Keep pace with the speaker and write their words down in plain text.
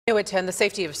New at 10, the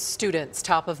safety of students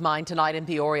top of mind tonight in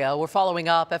Peoria. We're following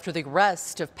up after the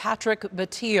arrest of Patrick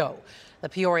Batillo, the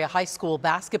Peoria High School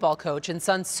basketball coach and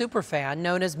Suns superfan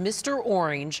known as Mr.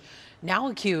 Orange, now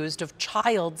accused of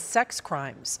child sex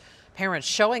crimes. Parents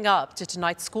showing up to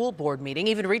tonight's school board meeting,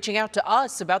 even reaching out to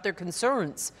us about their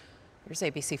concerns. Here's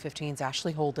ABC 15's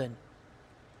Ashley Holden.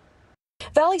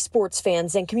 Valley sports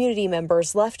fans and community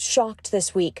members left shocked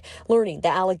this week, learning the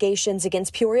allegations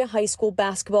against Peoria High School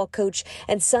basketball coach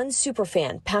and Suns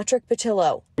superfan Patrick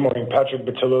Batillo. Good morning, Patrick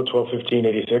Batillo,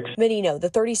 1215-86. Many know the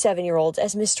 37-year-old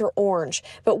as Mr. Orange,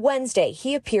 but Wednesday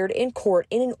he appeared in court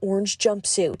in an orange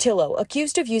jumpsuit. Batillo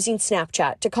accused of using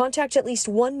Snapchat to contact at least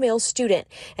one male student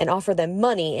and offer them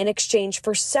money in exchange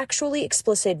for sexually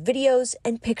explicit videos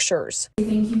and pictures.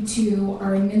 Thank you to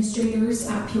our administrators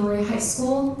at Peoria High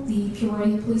School, the Peoria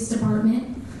Police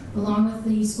Department, along with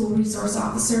the school resource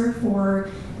officer for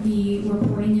the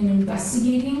reporting and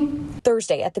investigating.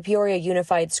 Thursday at the Peoria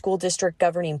Unified School District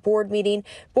Governing Board meeting,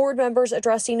 board members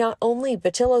addressing not only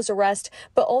Batillo's arrest,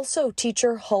 but also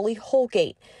teacher Holly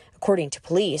Holgate. According to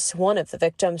police, one of the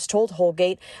victims told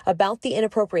Holgate about the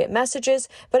inappropriate messages,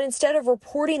 but instead of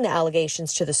reporting the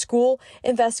allegations to the school,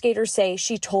 investigators say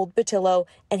she told Batillo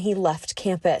and he left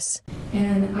campus.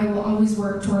 And I will always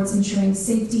work towards ensuring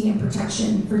safety and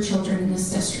protection for children in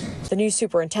this district. The new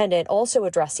superintendent also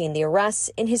addressing the arrests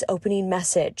in his opening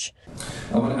message.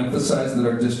 I want to emphasize that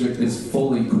our district is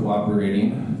fully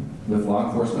cooperating with law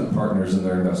enforcement partners in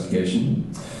their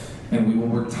investigation, and we will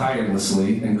work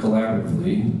tirelessly and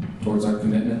collaboratively towards our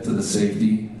commitment to the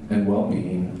safety and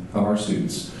well-being of our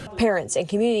students. Parents and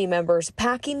community members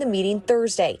packing the meeting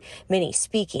Thursday, many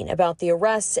speaking about the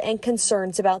arrests and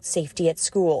concerns about safety at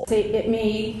school. It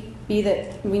may be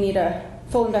that we need a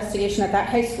full investigation at that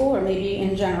high school, or maybe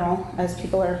in general, as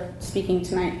people are speaking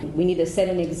tonight. We need to set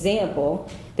an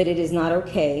example that it is not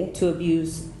okay to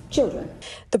abuse children.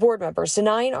 The board members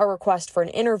denying our request for an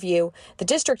interview. The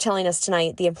district telling us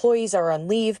tonight the employees are on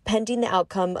leave pending the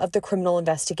outcome of the criminal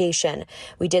investigation.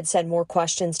 We did send more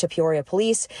questions to Peoria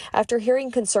Police after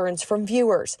hearing concerns from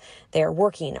viewers. They are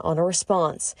working on a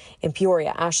response. In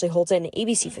Peoria, Ashley Holden,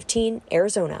 ABC 15,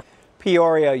 Arizona.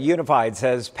 Peoria Unified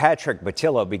says Patrick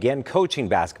Batillo began coaching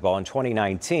basketball in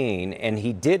 2019, and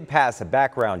he did pass a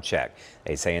background check.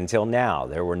 They say until now,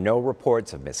 there were no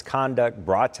reports of misconduct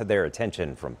brought to their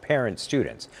attention from parents,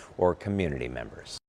 students, or community members.